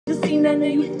none of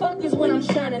you fuckers when I'm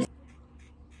shining.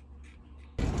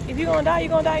 If you're gonna die, you're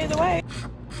gonna die either way.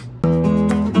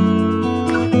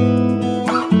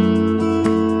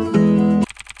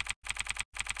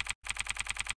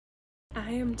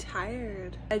 I am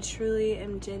tired. I truly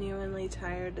am genuinely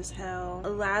tired as hell.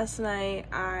 Last night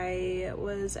I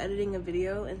was editing a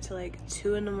video until like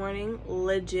 2 in the morning,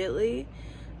 legitly.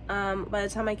 By the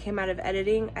time I came out of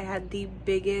editing, I had the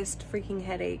biggest freaking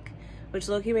headache, which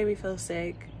low-key made me feel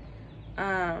sick.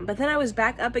 But then I was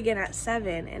back up again at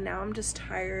 7 and now I'm just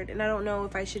tired and I don't know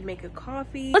if I should make a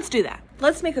coffee. Let's do that.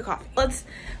 Let's make a coffee. Let's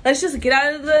just get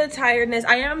out of the tiredness.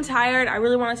 I am tired. I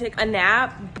really want to take a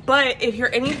nap, but if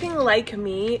you're anything like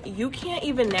me, you can't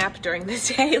even nap during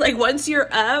the day. Like once you're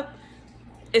up,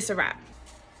 it's a wrap.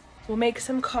 We'll make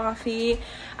some coffee.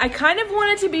 I kind of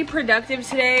wanted to be productive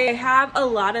today. I have a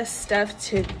lot of stuff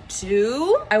to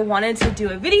do. I wanted to do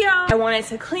a video. I wanted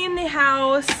to clean the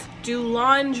house, do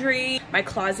laundry. My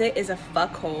closet is a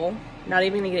fuckhole. Not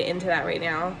even gonna get into that right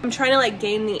now. I'm trying to like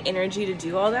gain the energy to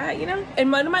do all that, you know?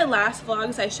 In one of my last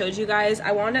vlogs I showed you guys,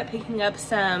 I wound up picking up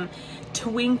some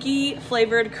Twinkie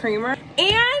flavored creamer.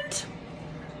 And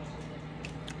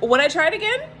when I tried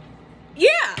again,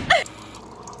 yeah.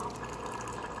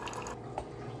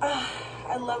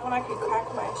 I love when I can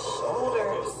crack my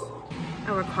shoulders.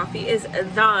 Our coffee is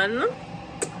done.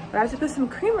 But I have to put some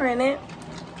creamer in it.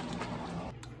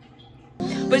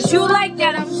 But you like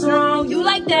that I'm strong, you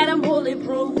like that I'm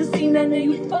bulletproof. To see none of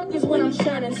you fuckers when I'm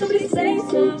shining. Somebody say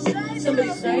something, somebody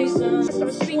say something.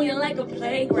 I'm swinging like a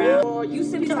playground. You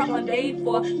see me talk on day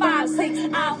 4, 5, 6,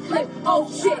 I'll flip,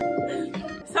 oh shit.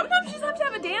 Sometimes you just have to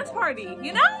have a dance party,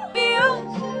 you know?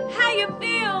 Feel how you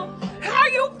feel, how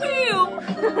you feel.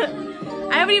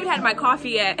 I haven't even had my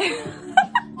coffee yet.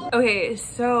 Okay,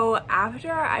 so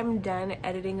after I'm done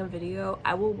editing a video,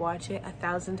 I will watch it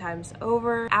 1,000 times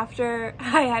over. After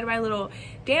I had my little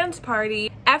dance party,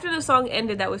 after the song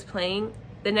ended that was playing,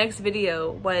 the next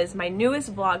video was my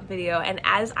newest vlog video, and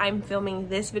as I'm filming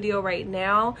this video right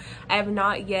now, I have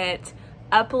not yet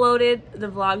uploaded the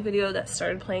vlog video that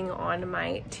started playing on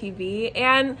my TV.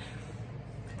 And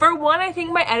for one, I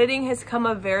think my editing has come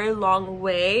a very long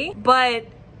way, but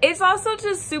it's also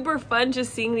just super fun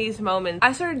just seeing these moments.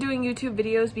 I started doing YouTube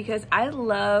videos because I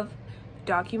love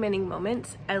documenting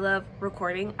moments. I love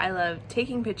recording. I love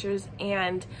taking pictures.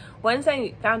 And once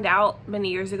I found out many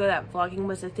years ago that vlogging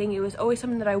was a thing, it was always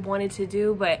something that I wanted to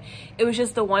do, but it was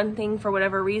just the one thing for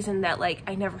whatever reason that like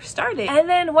I never started. And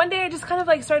then one day I just kind of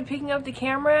like started picking up the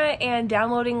camera and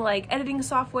downloading like editing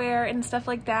software and stuff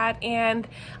like that. And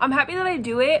I'm happy that I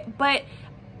do it, but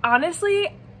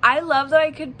honestly, I love that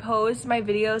I could post my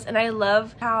videos and I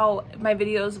love how my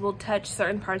videos will touch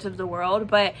certain parts of the world,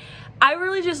 but I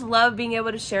really just love being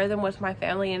able to share them with my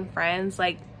family and friends.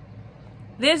 Like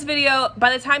this video,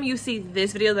 by the time you see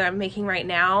this video that I'm making right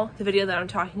now, the video that I'm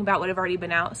talking about would have already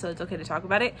been out, so it's okay to talk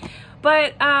about it.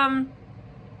 But I'm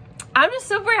just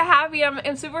super happy.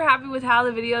 I'm super happy with how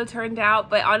the video turned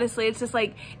out, but honestly, it's just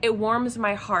like, it warms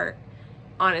my heart,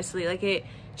 honestly. Like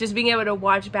just being able to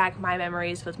watch back my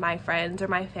memories with my friends or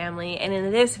my family. And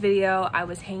in this video, I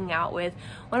was hanging out with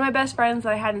one of my best friends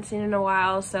that I hadn't seen in a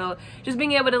while. So just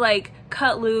being able to like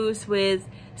cut loose with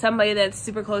somebody that's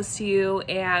super close to you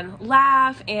and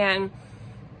laugh and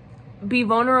be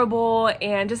vulnerable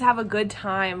and just have a good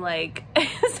time. Like,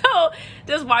 so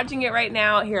just watching it right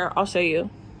now, here, I'll show you.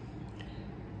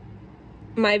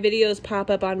 My videos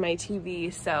pop up on my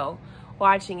TV, so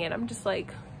watching it, I'm just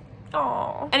like,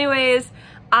 oh. Anyways,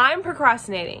 I'm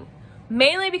procrastinating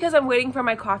mainly because I'm waiting for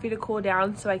my coffee to cool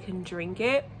down so I can drink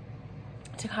it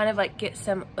to kind of like get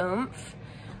some oomph.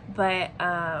 But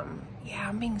yeah,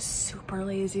 I'm being super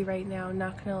lazy right now,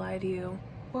 not gonna lie to you.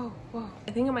 Whoa.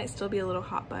 I think it might still be a little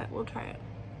hot, but we'll try it.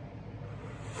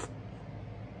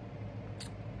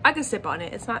 I could sip on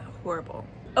it, it's not horrible.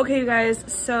 Okay, you guys,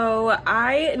 so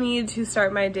I need to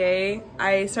start my day.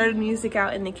 I started music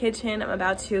out in the kitchen. I'm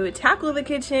about to tackle the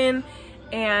kitchen,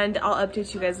 and I'll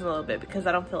update you guys in a little bit because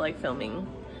I don't feel like filming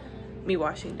me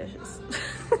washing dishes.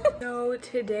 So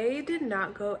today did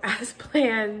not go as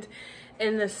planned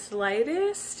in the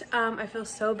slightest. I feel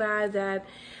so bad that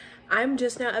I'm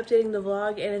just now updating the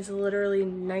vlog and it's literally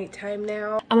nighttime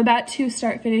now. I'm about to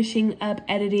start finishing up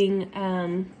editing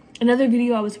another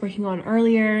video I was working on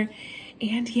earlier.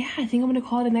 And yeah, I think I'm gonna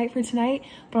call it a night for tonight,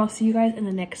 but I'll see you guys in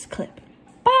the next clip.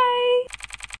 Bye!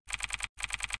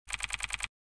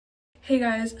 Hey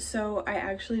guys, so I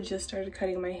actually just started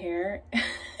cutting my hair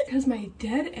because my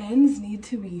dead ends need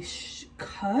to be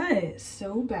cut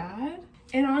so bad.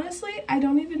 And honestly, I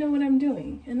don't even know what I'm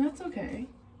doing, and that's okay.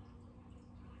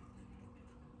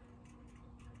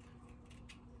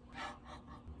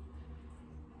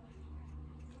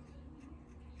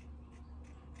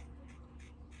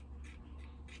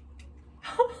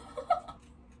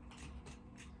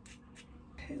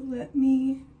 let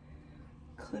me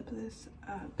clip this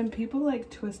up. And people like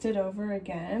twist it over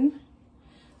again.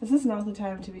 This is not the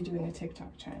time to be doing a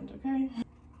TikTok trend, okay?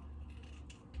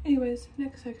 Anyways,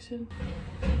 next section.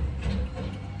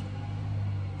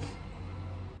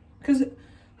 Because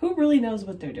who really knows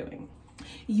what they're doing?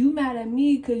 You mad at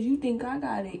me because you think I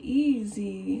got it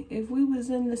easy. If we was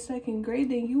in the 2nd grade,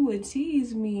 then you would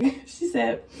tease me. She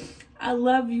said, I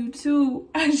love you too.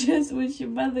 I just wish your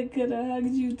mother could have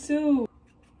hugged you too.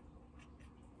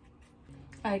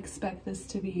 I expect this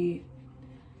to be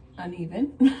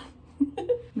uneven.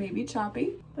 Maybe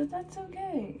choppy, but that's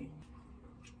okay.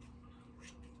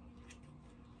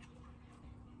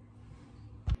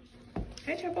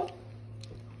 Hey, Triple.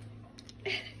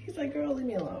 He's like, girl, leave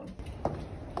me alone.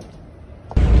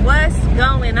 What's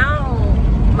going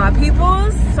on, my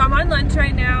peoples? So I'm on lunch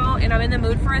right now and I'm in the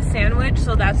mood for a sandwich,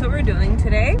 so that's what we're doing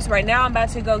today. So right now I'm about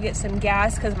to go get some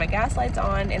gas because my gas light's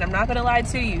on, and I'm not gonna lie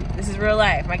to you, this is real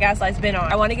life, my gas light's been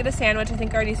on. I want to get a sandwich. I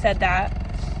think I already said that.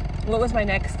 What was my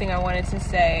next thing I wanted to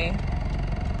say?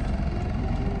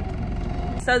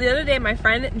 So the other day my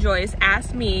friend Joyce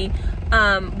asked me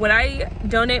would I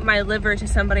donate my liver to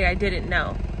somebody I didn't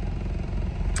know.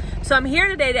 So I'm here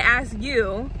today to ask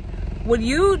you, would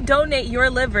you donate your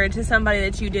liver to somebody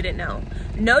that you didn't know?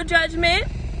 No judgment.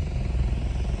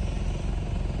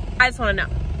 I just want to know.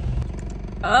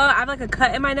 I have like a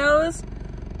cut in my nose.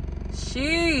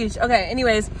 Sheesh. Okay,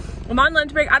 anyways, I'm on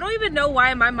lunch break. I don't even know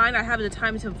why in my mind I have the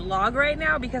time to vlog right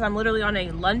now because I'm literally on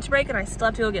a lunch break and I still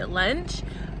have to go get lunch.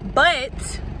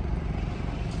 But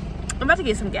I'm about to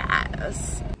get some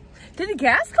gas. Did the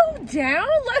gas go down?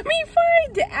 Let me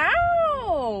find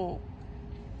out.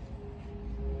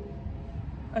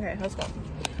 Okay, let's go.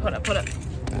 Hold up.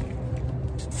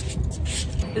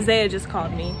 Zaya just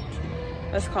called me.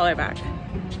 Let's call her back.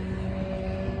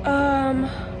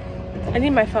 I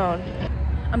need my phone.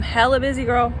 I'm hella busy,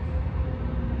 girl.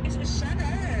 Just shut up.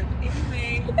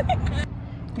 Anyway.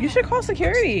 You should call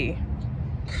security.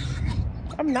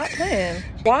 I'm not playing.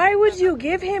 Why would you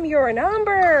give him your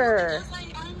number?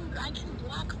 Like, I can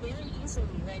block very easily.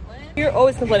 Like, what? You're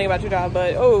always complaining about your job,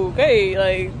 but okay,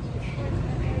 like.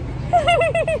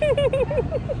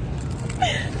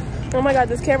 Oh my god,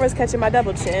 this camera's catching my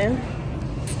double chin.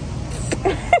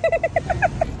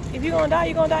 If you're gonna die,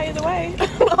 you're gonna die either way.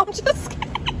 I'm just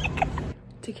kidding.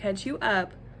 To catch you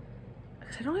up,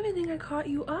 because I don't even think I caught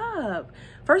you up.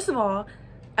 First of all,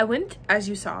 I went, as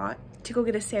you saw, to go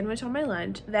get a sandwich on my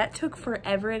lunch. That took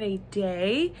forever and a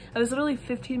day. I was literally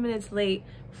 15 minutes late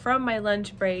from my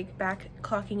lunch break, back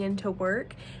clocking into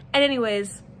work. And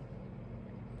anyways,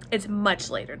 it's much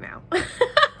later now.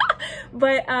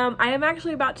 But I am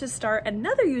actually about to start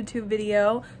another YouTube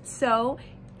video, so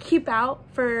keep out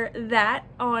for that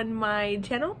on my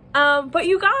channel. But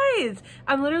you guys,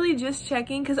 I'm literally just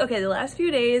checking because, okay, the last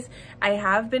few days I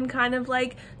have been kind of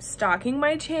like stalking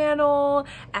my channel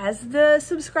as the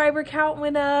subscriber count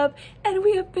went up, and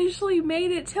we officially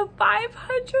made it to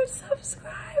 500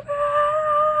 subscribers.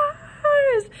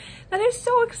 That is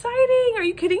so exciting. Are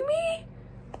you kidding me?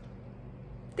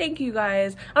 Thank you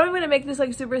guys. I'm not gonna make this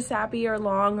like super sappy or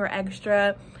long or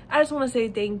extra. I just want to say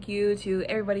thank you to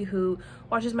everybody who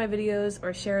watches my videos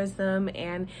or shares them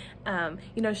and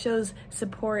you know, shows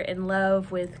support and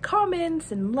love with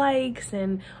comments and likes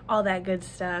and all that good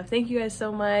stuff. Thank you guys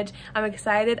so much. I'm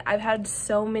excited. I've had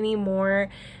so many more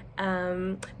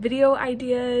video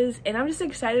ideas, and I'm just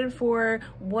excited for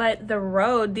what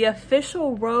the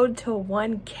official road to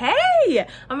 1K.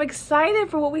 I'm excited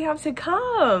for what we have to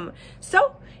come.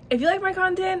 So if you like my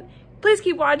content, please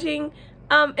keep watching,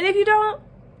 and if you don't,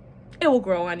 it will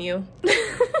grow on you.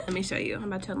 Let me show you. I'm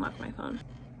about to unlock my phone.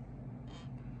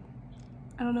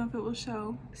 I don't know if it will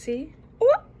show. See?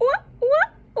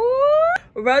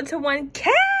 Road to 1K.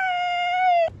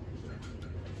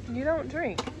 You don't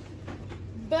drink.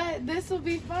 But this will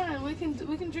be fun. We can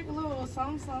drink a little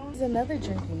song. There's another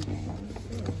drinking game.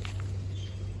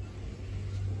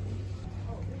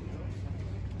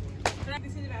 Did I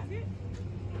see the basket?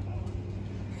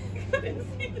 I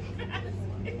didn't see the basket.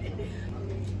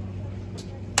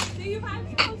 See, you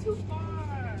had to go too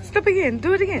far. Stop again.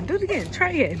 Do it again. Do it again.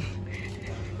 Try again.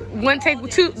 One take,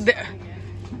 two.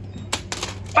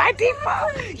 By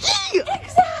default. Yeah.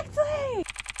 Exactly.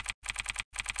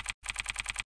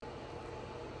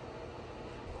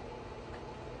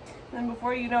 And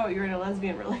before you know it, you're in a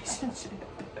lesbian relationship.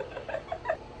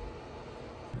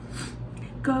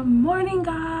 Good morning,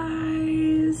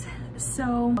 guys. So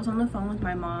I was on the phone with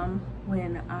my mom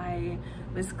when I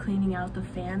was cleaning out the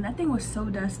fan. That thing was so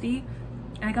dusty,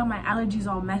 and I got my allergies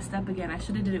all messed up again. I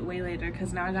should have did it way later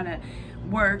because now I gotta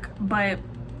work. But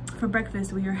For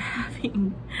breakfast, we are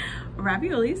having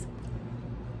raviolis.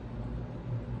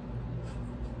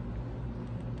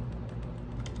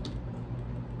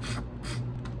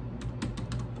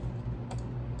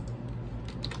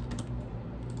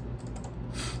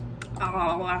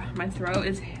 Oh, my throat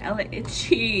is hella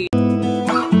itchy.